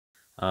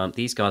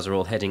These guys are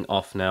all heading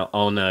off now.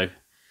 Oh no.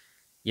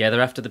 Yeah, they're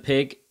after the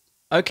pig.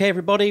 Okay,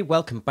 everybody,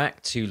 welcome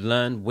back to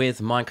Learn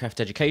with Minecraft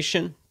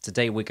Education.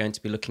 Today we're going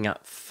to be looking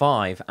at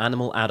 5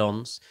 animal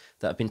add-ons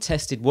that have been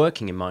tested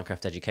working in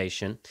Minecraft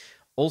Education.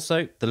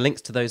 Also, the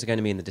links to those are going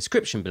to be in the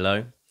description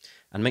below.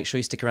 And make sure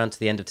you stick around to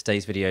the end of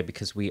today's video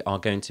because we are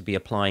going to be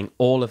applying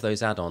all of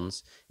those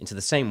add-ons into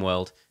the same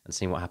world and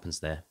seeing what happens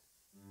there.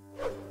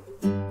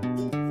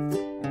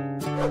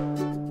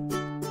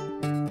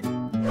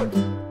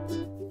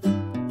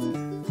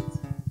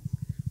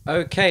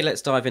 Okay,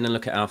 let's dive in and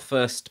look at our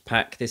first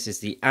pack. This is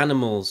the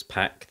Animals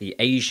pack, the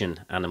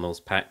Asian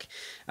Animals pack.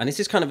 And this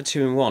is kind of a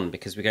 2-in-1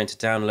 because we're going to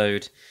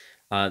download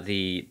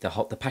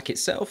the pack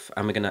itself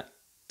and we're going to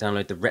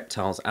download the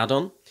Reptiles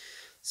add-on.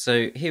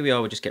 So here we are,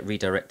 we'll just get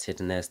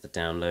redirected and there's the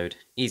download.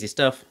 Easy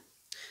stuff.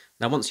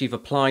 Now once you've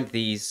applied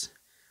these,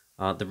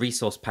 the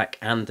Resource pack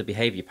and the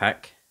Behavior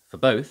pack for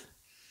both,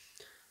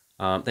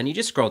 then you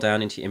just scroll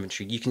down into your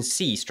inventory. You can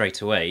see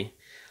straight away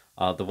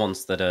the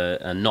ones that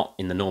are not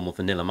in the normal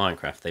vanilla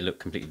Minecraft. They look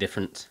completely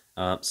different.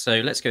 So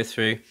let's go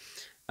through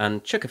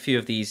and chuck a few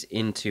of these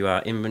into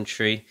our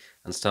inventory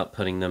and start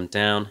putting them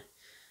down.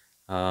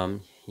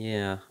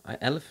 Yeah,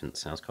 elephant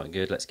sounds quite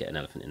good. Let's get an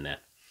elephant in there.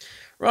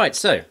 Right,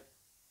 so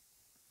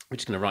we're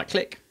just going to right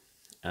click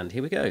and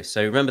here we go.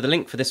 So remember the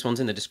link for this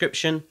one's in the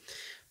description.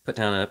 Put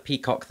down a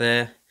peacock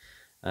there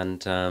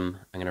and I'm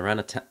going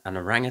to an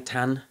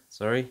orangutan,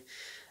 sorry.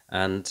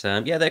 And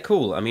yeah, they're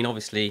cool. I mean,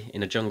 obviously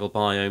in a jungle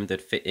biome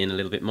they'd fit in a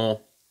little bit more,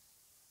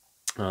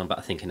 but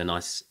I think in a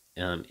nice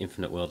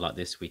infinite world like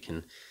this we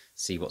can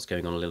see what's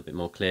going on a little bit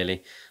more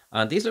clearly.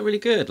 These look really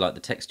good. Like the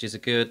textures are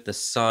good, the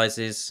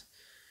sizes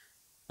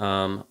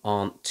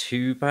aren't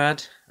too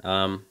bad.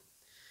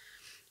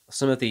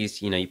 Some of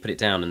these, you know, you put it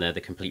down and they're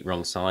the complete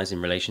wrong size in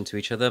relation to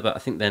each other, but I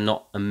think they're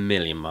not a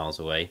million miles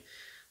away.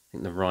 I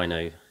think the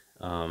rhino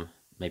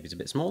maybe is a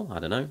bit small, I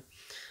don't know.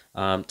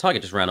 Tiger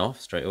just ran off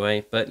straight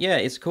away, but yeah,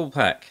 it's a cool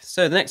pack.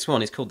 So the next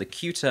one is called the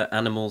Cuter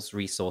Animals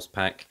Resource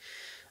Pack,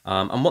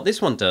 and what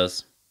this one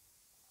does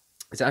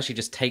is it actually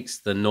just takes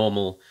the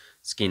normal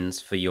skins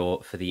for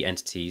the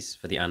entities,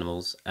 for the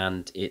animals,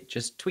 and it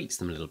just tweaks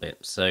them a little bit.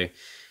 So we've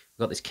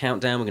got this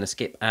countdown, we're going to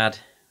skip ad,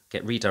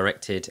 get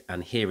redirected,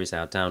 and here is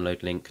our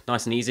download link.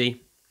 Nice and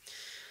easy.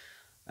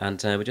 And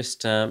we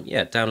just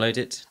yeah, download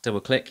it,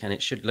 double click, and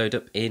it should load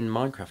up in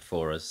Minecraft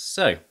for us.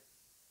 So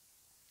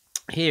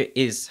here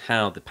is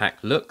how the pack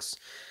looks,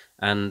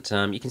 and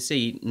you can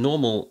see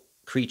normal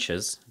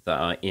creatures that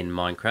are in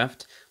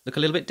Minecraft look a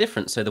little bit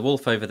different. So the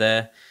wolf over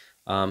there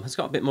has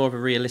got a bit more of a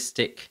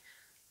realistic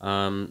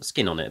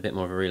skin on it, a bit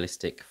more of a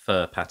realistic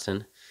fur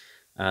pattern,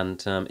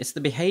 and it's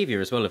the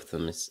behavior as well of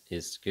them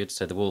is good.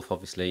 So the wolf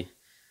obviously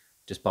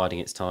just biding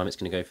its time, it's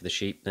going to go for the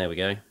sheep. There we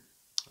go.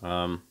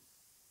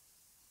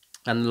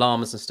 And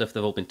llamas and stuff,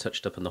 they've all been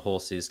touched up, and the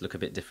horses look a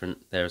bit different.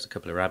 There's a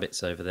couple of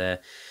rabbits over there.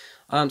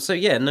 So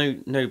yeah,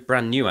 no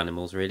brand new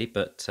animals really,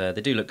 but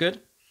they do look good,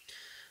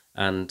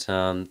 and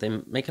they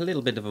make a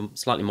little bit of a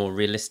slightly more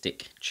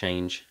realistic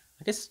change.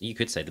 I guess you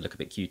could say they look a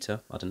bit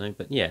cuter, I don't know,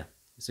 but yeah,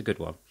 it's a good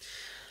one.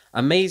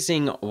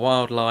 Amazing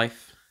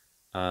wildlife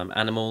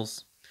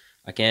animals,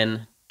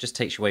 again, just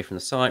takes you away from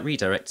the site,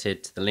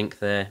 redirected to the link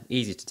there,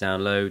 easy to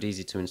download,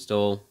 easy to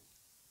install.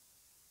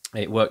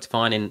 It worked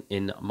fine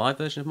in my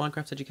version of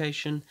Minecraft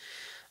Education.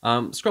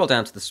 Scroll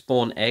down to the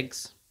spawn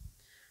eggs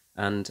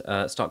and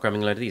start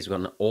grabbing a load of these. We've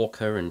got an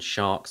orca and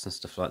sharks and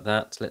stuff like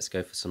that. Let's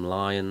go for some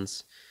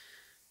lions.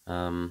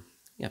 Yeah,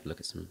 have a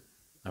look at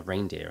a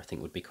reindeer. I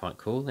think would be quite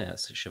cool. Yeah,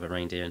 let's shove a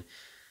reindeer in,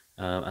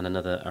 and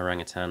another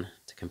orangutan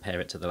to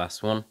compare it to the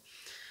last one.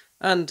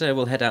 And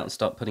we'll head out and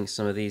start putting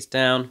some of these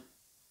down.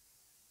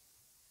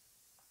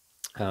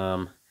 I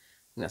think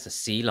that's a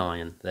sea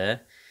lion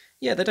there.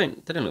 Yeah, they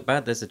don't look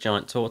bad. There's a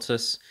giant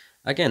tortoise.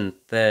 Again,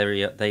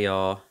 they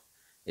are.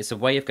 It's a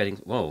way of getting...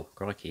 Whoa,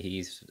 crikey,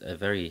 he's a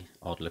very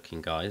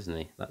odd-looking guy, isn't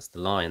he? That's the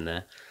lion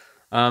there.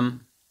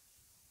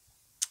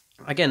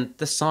 Again,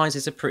 the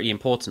sizes are pretty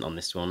important on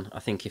this one. I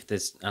think if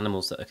there's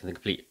animals that are the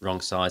complete wrong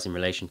size in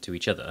relation to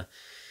each other,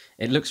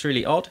 it looks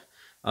really odd.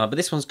 But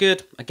this one's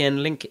good.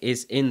 Again, link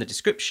is in the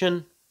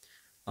description.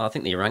 I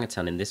think the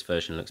orangutan in this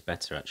version looks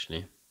better,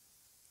 actually.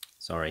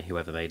 Sorry,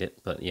 whoever made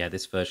it. But yeah,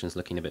 this version's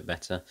looking a bit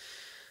better.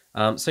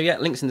 So yeah,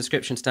 links in the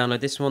description to download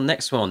this one.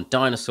 Next one,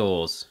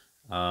 Dinosaurs.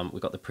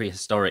 We've got the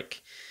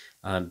prehistoric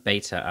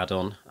beta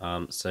add-on.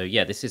 So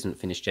yeah, this isn't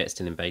finished yet, it's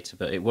still in beta,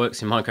 but it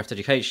works in Minecraft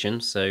Education,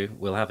 so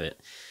we'll have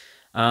it.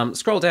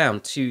 Scroll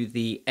down to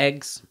the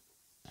eggs,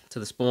 to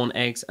the spawn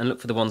eggs, and look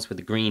for the ones with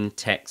the green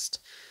text,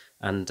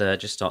 and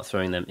just start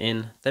throwing them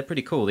in. They're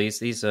pretty cool.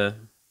 These are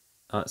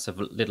it's a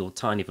little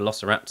tiny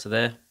velociraptor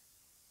there.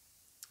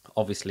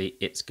 Obviously,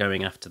 it's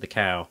going after the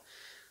cow.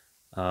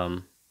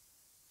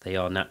 They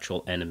are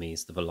natural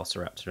enemies, the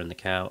velociraptor and the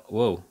cow.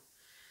 Whoa.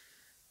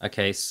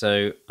 Okay,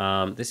 so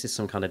this is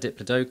some kind of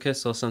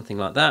Diplodocus or something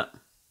like that.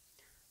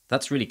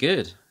 That's really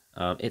good.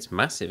 It's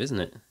massive,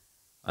 isn't it?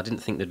 I didn't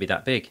think they'd be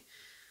that big.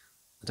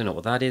 I don't know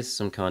what that is.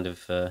 Some kind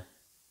of...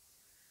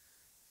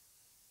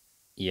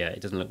 yeah, it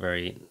doesn't look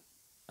very...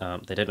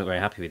 they don't look very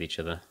happy with each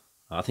other.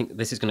 I think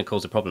this is going to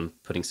cause a problem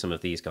putting some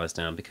of these guys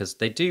down because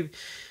they do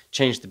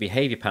change the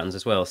behavior patterns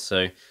as well.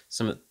 So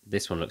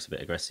this one looks a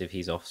bit aggressive.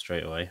 He's off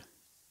straight away.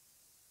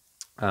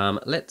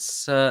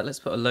 Let's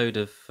put a load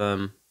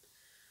of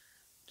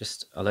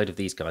just a load of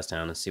these guys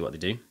down and see what they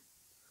do.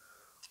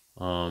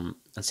 And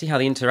see how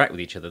they interact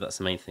with each other. That's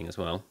the main thing as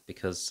well,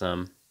 because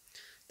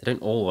they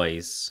don't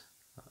always...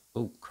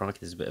 Oh, crikey,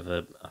 there's a bit of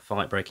a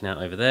fight breaking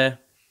out over there.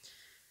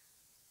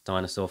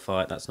 Dinosaur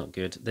fight, that's not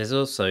good. There's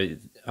also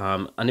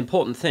an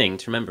important thing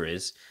to remember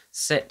is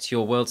set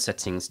your world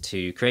settings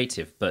to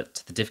creative,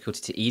 but the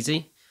difficulty to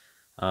easy.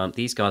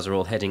 These guys are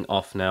all heading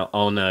off now.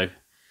 Oh no.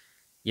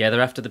 Yeah, they're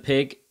after the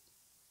pig.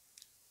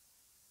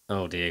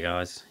 Oh dear,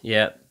 guys.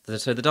 Yeah,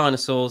 so the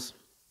dinosaurs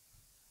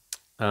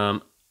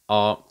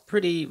are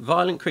pretty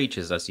violent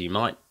creatures, as you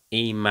might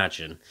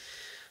imagine.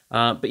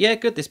 But yeah,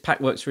 good. This pack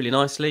works really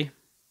nicely.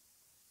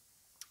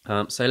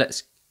 So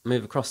let's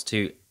move across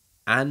to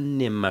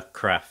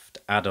Animecraft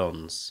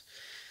add-ons.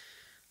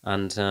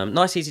 And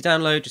nice easy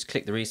download, just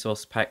click the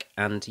resource pack,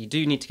 and you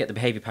do need to get the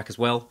behavior pack as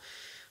well.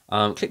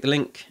 Click the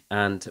link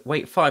and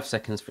wait 5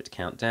 seconds for it to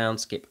count down,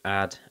 skip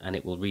add, and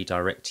it will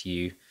redirect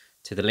you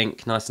to the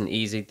link. Nice and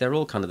easy. They're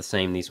all kind of the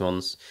same, these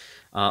ones.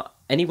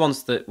 Any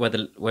ones that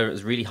where it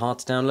was really hard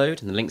to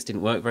download and the links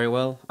didn't work very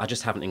well, I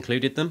just haven't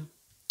included them.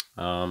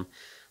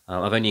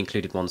 I've only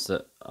included ones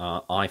that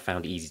I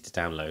found easy to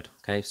download.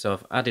 Okay, so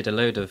I've added a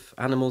load of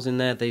animals in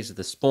there. These are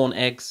the spawn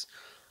eggs.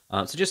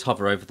 So just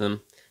hover over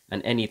them,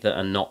 and any that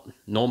are not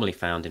normally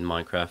found in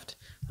Minecraft,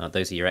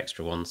 those are your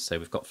extra ones. So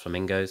we've got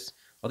flamingos.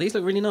 Oh, these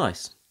look really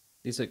nice.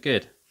 These look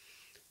good.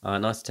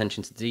 Nice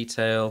attention to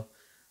detail.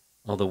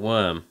 Oh, the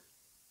worm.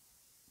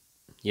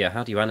 Yeah,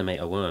 how do you animate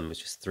a worm with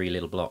just 3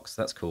 little blocks?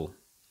 That's cool.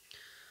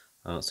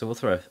 So we'll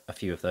throw a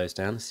few of those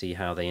down, see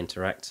how they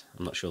interact.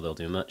 I'm not sure they'll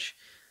do much.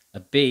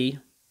 A bee.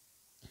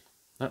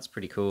 That's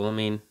pretty cool. I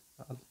mean,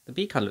 the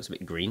bee kind of looks a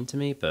bit green to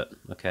me, but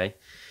okay.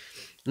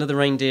 Another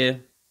reindeer.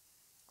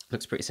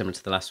 Looks pretty similar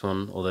to the last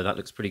one, although that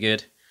looks pretty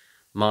good.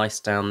 Mice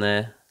down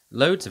there.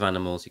 Loads of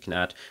animals you can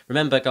add.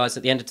 Remember, guys,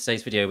 at the end of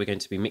today's video, we're going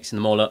to be mixing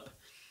them all up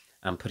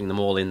and putting them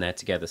all in there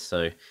together.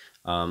 So you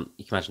can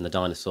imagine the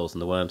dinosaurs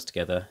and the worms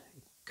together.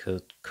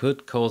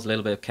 Could cause a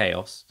little bit of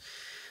chaos.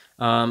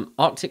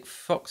 Arctic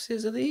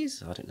foxes are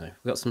these? I don't know.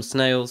 We've got some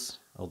snails.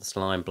 Oh, the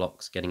slime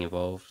blocks getting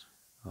involved.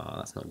 Oh,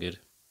 that's not good.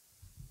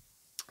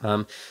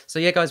 So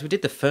yeah, guys, we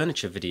did the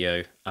furniture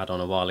video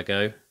add-on a while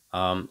ago.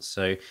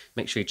 So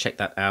make sure you check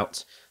that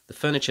out. The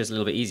furniture is a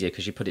little bit easier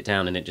because you put it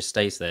down and it just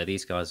stays there.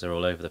 These guys are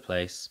all over the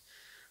place.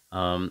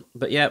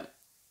 But yeah,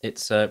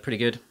 it's pretty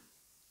good.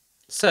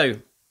 So,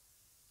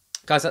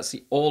 guys, that's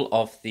all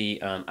of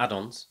the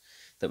add-ons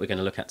that we're going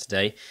to look at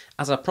today.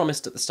 As I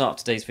promised at the start of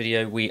today's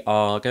video, we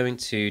are going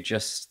to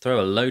just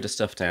throw a load of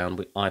stuff down.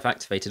 I've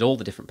activated all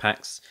the different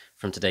packs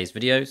from today's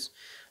videos,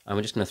 and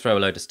we're just going to throw a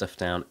load of stuff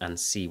down and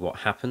see what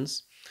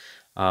happens.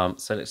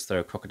 So let's throw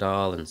a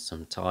crocodile and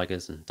some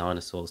tigers and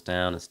dinosaurs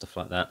down and stuff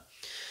like that.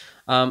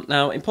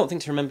 Now, important thing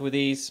to remember with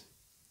these,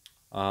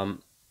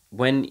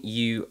 when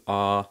you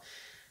are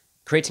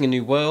creating a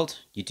new world,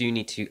 you do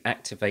need to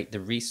activate the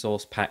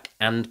resource pack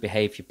and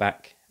behavior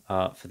pack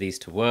for these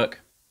to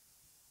work.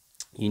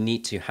 You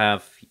need to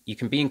have, you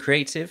can be in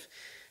creative,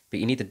 but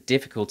you need the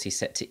difficulty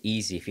set to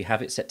easy. If you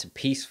have it set to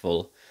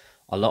peaceful,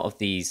 a lot of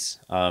these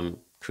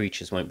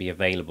creatures won't be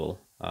available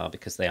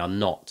because they are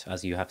not,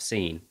 as you have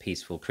seen,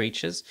 peaceful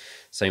creatures.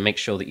 So make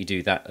sure that you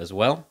do that as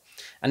well.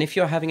 And if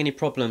you're having any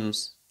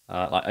problems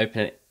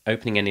like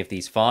opening any of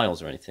these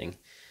files or anything,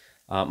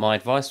 my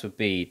advice would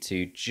be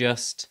to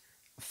just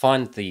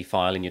find the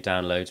file in your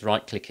downloads,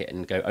 right-click it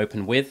and go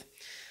open with.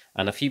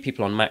 And a few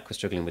people on Mac were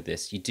struggling with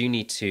this. You do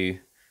need to,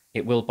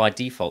 it will by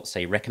default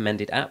say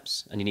recommended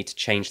apps, and you need to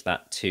change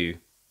that to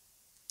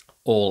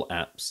all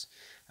apps.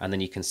 And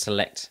then you can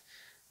select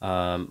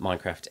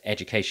Minecraft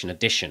Education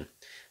Edition,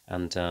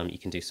 and you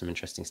can do some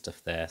interesting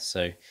stuff there.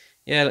 So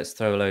yeah, let's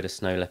throw a load of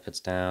snow leopards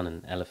down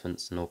and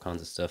elephants and all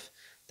kinds of stuff.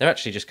 They're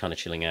actually just kind of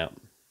chilling out.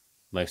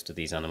 Most of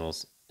these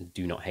animals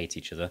do not hate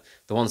each other.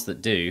 The ones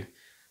that do,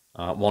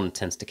 one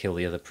tends to kill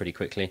the other pretty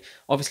quickly.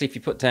 Obviously, if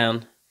you put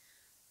down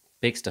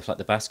big stuff like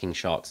the basking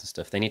sharks and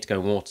stuff, they need to go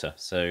in water.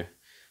 So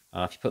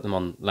if you put them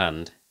on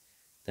land,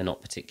 they're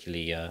not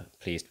particularly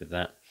pleased with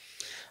that.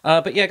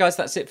 But yeah, guys,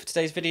 that's it for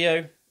today's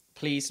video.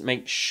 Please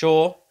make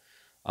sure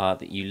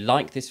that you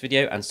like this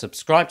video and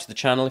subscribe to the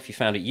channel if you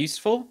found it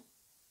useful.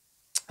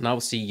 And I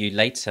will see you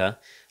later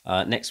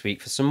next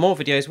week for some more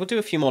videos. We'll do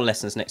a few more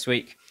lessons next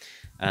week.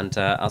 And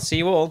I'll see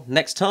you all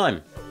next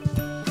time.